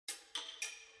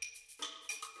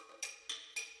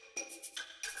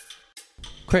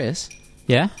Chris?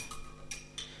 Yeah?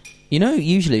 You know,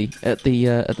 usually at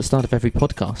the start of every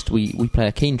podcast, we play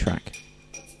a Keane track.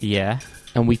 Yeah.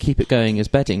 And we keep it going as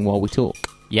bedding while we talk.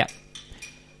 Yep.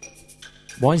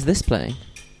 Why is this playing?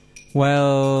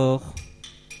 Well...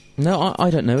 No, I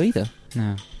don't know either.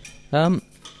 No.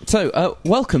 So,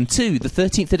 welcome to the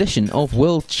 13th edition of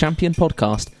World Champion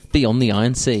Podcast, Beyond the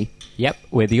Iron Sea. Yep,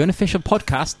 where the unofficial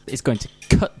podcast is going to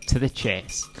cut to the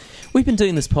chase. We've been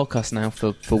doing this podcast now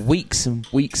for weeks and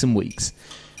weeks and weeks.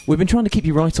 We've been trying to keep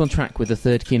you right on track with the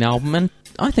third Keane album, and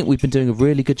I think we've been doing a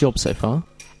really good job so far.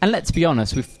 And let's be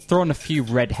honest, we've thrown a few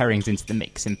red herrings into the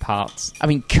mix in parts. I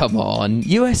mean, come on,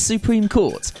 US Supreme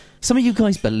Court. Some of you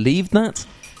guys believed that?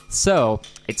 So,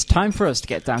 it's time for us to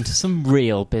get down to some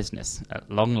real business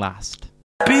at long last.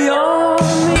 Beyond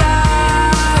the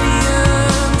Iron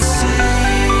Sea.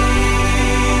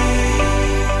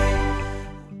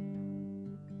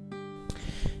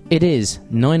 It is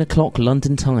 9 o'clock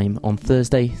London time on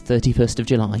Thursday, 31st of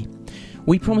July.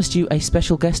 We promised you a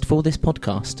special guest for this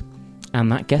podcast,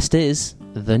 and that guest is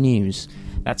The News.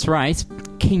 That's right.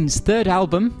 Keane's third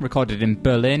album, recorded in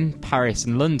Berlin, Paris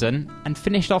and London, and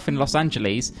finished off in Los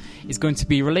Angeles, is going to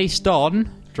be released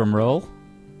on, drumroll,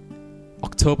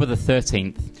 October the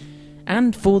 13th.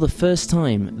 And for the first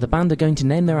time, the band are going to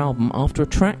name their album after a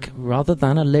track rather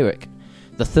than a lyric.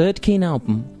 The third Keane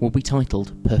album will be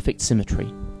titled Perfect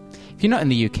Symmetry. If you're not in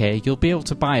the UK, you'll be able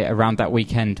to buy it around that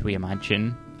weekend, we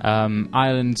imagine.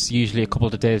 Ireland's usually a couple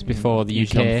of days before the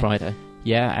UK. On Friday.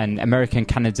 Yeah, and America and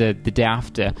Canada the day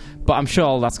after. But I'm sure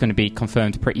all that's going to be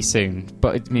confirmed pretty soon.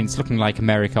 But it means looking like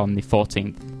America on the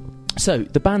 14th. So,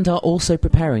 the band are also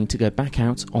preparing to go back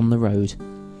out on the road.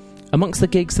 Amongst the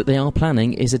gigs that they are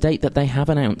planning is a date that they have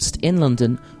announced in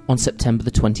London on September the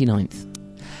 29th.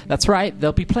 That's right,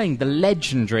 they'll be playing the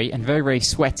legendary and very, very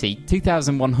sweaty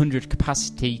 2,100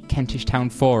 capacity Kentish Town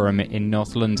Forum in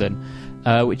North London,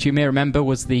 which you may remember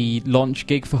was the launch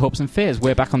gig for Hopes and Fears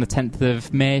way back on the 10th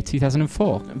of May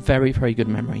 2004. Very, very good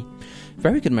memory.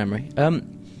 Very good memory.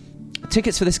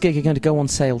 Tickets for this gig are going to go on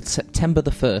sale September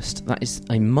the 1st. That is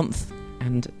a month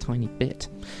and a tiny bit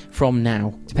from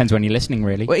now. Depends when you're listening,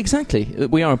 really. Well, exactly.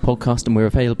 We are a podcast and we're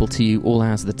available to you all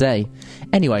hours of the day.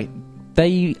 Anyway,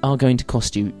 they are going to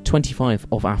cost you 25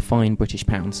 of our fine British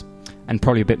pounds. And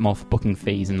probably a bit more for booking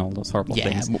fees and all those horrible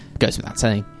things. Yeah, goes without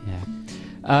saying. Yeah.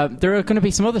 There are going to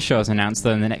be some other shows announced,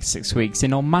 though, in the next 6 weeks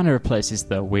in all manner of places,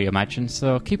 though, we imagine,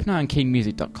 so keep an eye on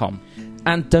KeaneMusic.com.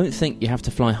 And don't think you have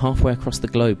to fly halfway across the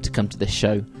globe to come to this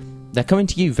show. They're coming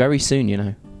to you very soon, you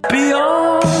know.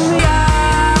 Beyond the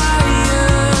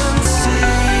Iron Sea.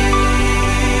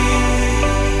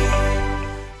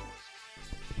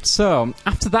 So,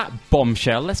 after that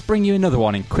bombshell, let's bring you another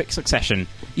one in quick succession.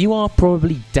 You are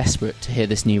probably desperate to hear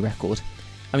this new record.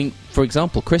 I mean, for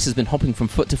example, Chris has been hopping from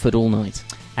foot to foot all night.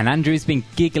 And Andrew's been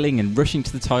giggling and rushing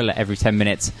to the toilet every 10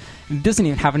 minutes. And doesn't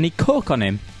even have any coke on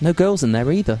him. No girls in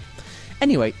there either.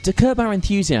 Anyway, to curb our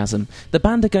enthusiasm, the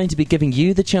band are going to be giving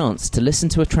you the chance to listen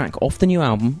to a track off the new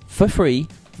album for free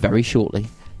very shortly.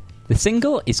 The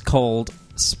single is called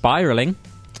Spiralling,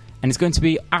 and it's going to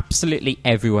be absolutely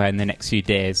everywhere in the next few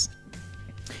days.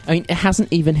 I mean, it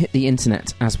hasn't even hit the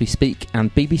internet as we speak,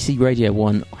 and BBC Radio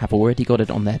 1 have already got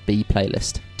it on their B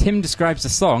playlist. Tim describes the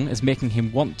song as making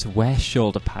him want to wear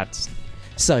shoulder pads.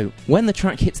 So, when the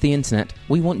track hits the internet,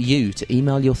 we want you to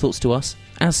email your thoughts to us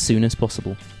as soon as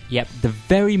possible. Yep, the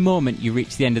very moment you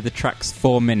reach the end of the track's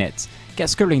 4 minutes, get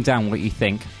scribbling down what you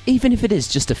think. Even if it is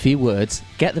just a few words,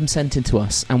 get them sent in to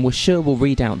us, and we're sure we'll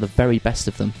read out the very best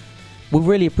of them. We'll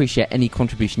really appreciate any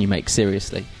contribution you make,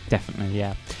 seriously. Definitely,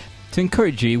 yeah. To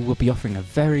encourage you, we'll be offering a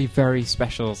very, very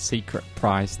special secret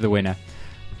prize to the winner.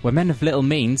 We're men of little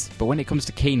means, but when it comes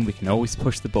to Keane, we can always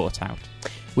push the boat out.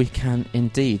 We can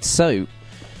indeed. So,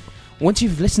 once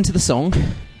you've listened to the song,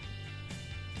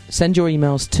 send your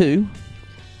emails to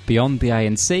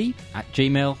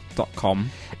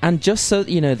beyondtheinc@gmail.com. And just so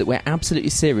that you know that we're absolutely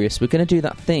serious, we're going to do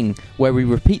that thing where we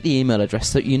repeat the email address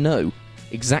so that you know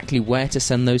exactly where to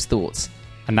send those thoughts.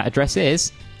 And that address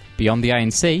is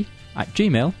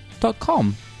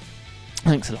beyondtheinc@gmail.com.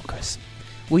 Thanks a lot, Chris.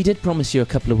 We did promise you a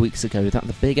couple of weeks ago that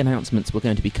the big announcements were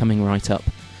going to be coming right up.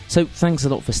 So thanks a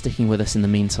lot for sticking with us in the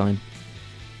meantime.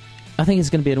 I think it's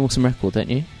going to be an awesome record, don't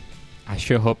you? I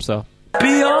sure hope so.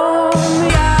 Beyond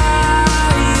the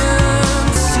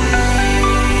Iron Sea.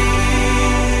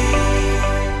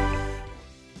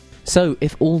 So,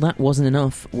 if all that wasn't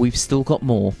enough, we've still got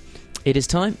more. It is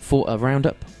time for a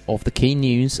roundup of the key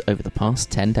news over the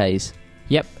past 10 days.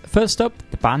 Yep, first up,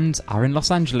 the bands are in Los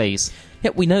Angeles.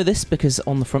 Yep, we know this because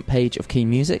on the front page of Keane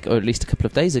Music, or at least a couple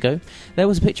of days ago, there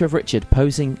was a picture of Richard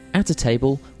posing at a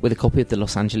table with a copy of the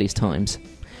Los Angeles Times.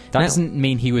 That Now- doesn't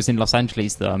mean he was in Los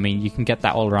Angeles, though. I mean, you can get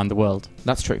that all around the world.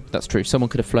 That's true. That's true. Someone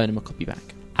could have flown him a copy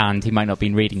back. And he might not have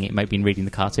been reading it. He might have been reading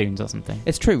the cartoons or something.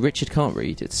 It's true. Richard can't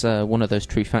read. It's one of those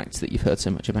true facts that you've heard so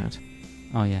much about.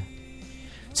 Oh, yeah.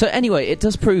 So anyway, it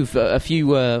does prove a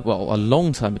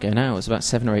long time ago now, it was about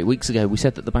 7 or 8 weeks ago, we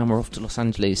said that the band were off to Los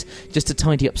Angeles just to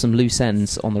tidy up some loose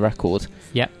ends on the record.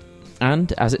 Yep.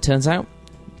 And, as it turns out,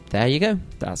 there you go.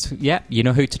 You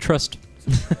know who to trust.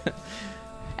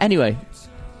 Anyway,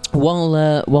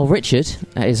 while Richard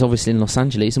is obviously in Los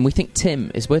Angeles, and we think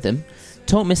Tim is with him,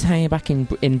 Tom is hanging back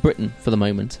in Britain for the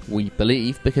moment, we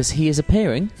believe, because he is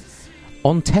appearing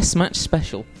on Test Match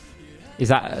Special. Is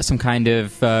that some kind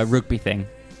of rugby thing?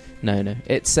 No.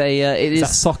 It's it Is is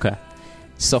that soccer?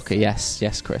 Soccer,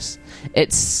 yes, Chris.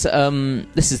 It's I'm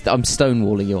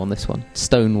stonewalling you on this one.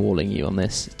 Stonewalling you on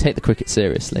this. Take the cricket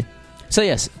seriously. So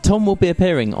yes, Tom will be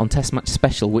appearing on Test Match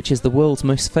Special, which is the world's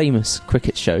most famous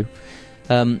cricket show.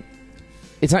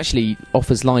 It actually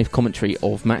offers live commentary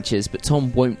of matches, but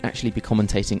Tom won't actually be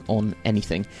commentating on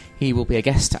anything. He will be a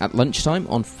guest at lunchtime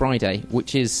on Friday,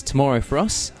 which is tomorrow for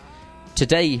us.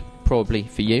 Today, probably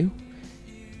for you.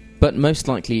 But most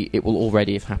likely it will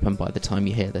already have happened by the time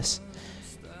you hear this.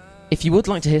 If you would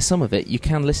like to hear some of it, you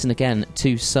can listen again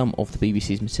to some of the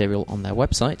BBC's material on their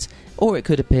website, or it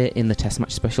could appear in the Test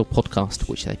Match Special podcast,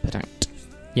 which they put out.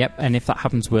 Yep, and if that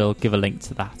happens, we'll give a link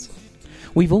to that.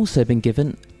 We've also been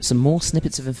given some more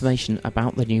snippets of information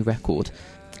about the new record,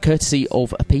 courtesy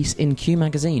of a piece in Q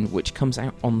Magazine, which comes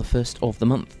out on the 1st of the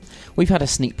month. We've had a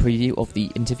sneak preview of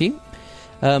the interview,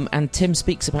 and Tim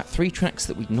speaks about 3 tracks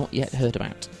that we've not yet heard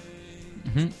about.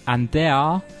 Mm-hmm. And they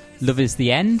are Love Is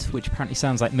The End, which apparently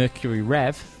sounds like Mercury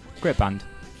Rev. Great band.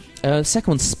 The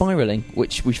second one's Spiralling,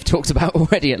 which we've talked about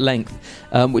already at length,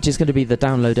 which is going to be the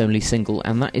download-only single,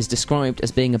 and that is described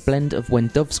as being a blend of When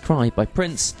Doves Cry by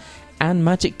Prince and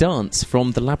Magic Dance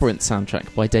from the Labyrinth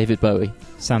soundtrack by David Bowie.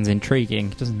 Sounds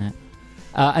intriguing, doesn't it?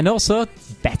 And also,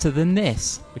 Better Than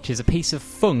This, which is a piece of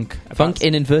funk. Funk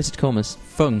in inverted commas.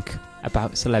 Funk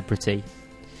about celebrity.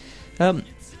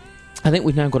 I think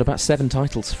we've now got about 7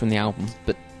 titles from the album,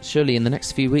 but surely in the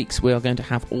next few weeks we are going to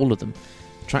have all of them.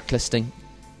 Track listing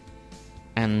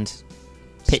and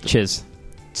Pictures.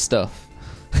 stuff.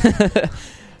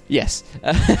 Yes.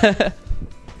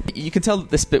 You can tell that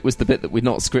this bit was the bit that we're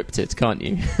not scripted, can't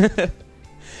you?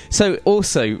 So,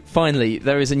 also, finally,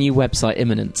 there is a new website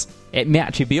imminent. It may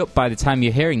actually be up by the time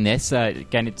you're hearing this.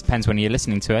 Again, it depends when you're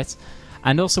listening to it.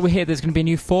 And also, we hear there's going to be a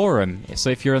new forum. So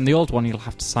if you're on the old one, you'll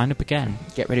have to sign up again.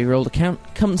 Get ready your old account,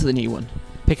 come to the new one.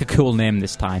 Pick a cool name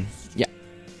this time. Yeah.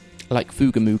 Like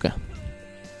Fuga Mooga.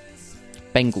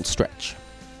 Bengal Stretch.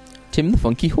 Tim the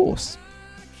Funky Horse.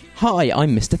 Hi,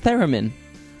 I'm Mr. Theremin.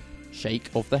 Shake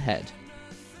of the head.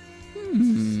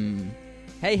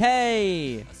 Hey,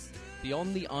 hey!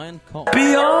 Beyond the Iron Cop.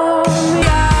 Beyond the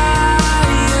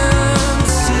iron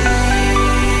sea.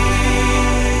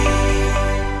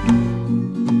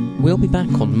 We'll be back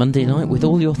on Monday night with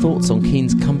all your thoughts on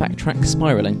Keane's comeback track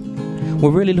Spiralling. We're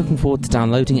really looking forward to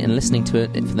downloading it and listening to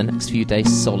it for the next few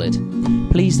days solid.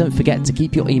 Please don't forget to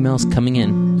keep your emails coming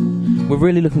in. We're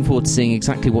really looking forward to seeing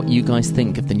exactly what you guys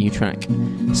think of the new track.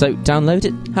 So download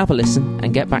it, have a listen,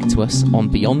 and get back to us on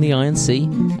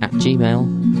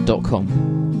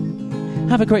beyondtheironc@gmail.com.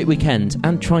 Have a great weekend,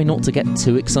 and try not to get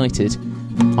too excited.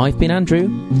 I've been Andrew,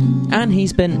 and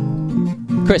he's been...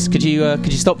 Chris, could you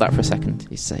stop that for a second?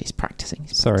 He's practicing.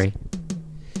 Sorry.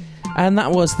 And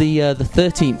that was the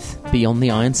 13th Beyond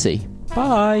the Iron Sea.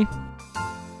 Bye!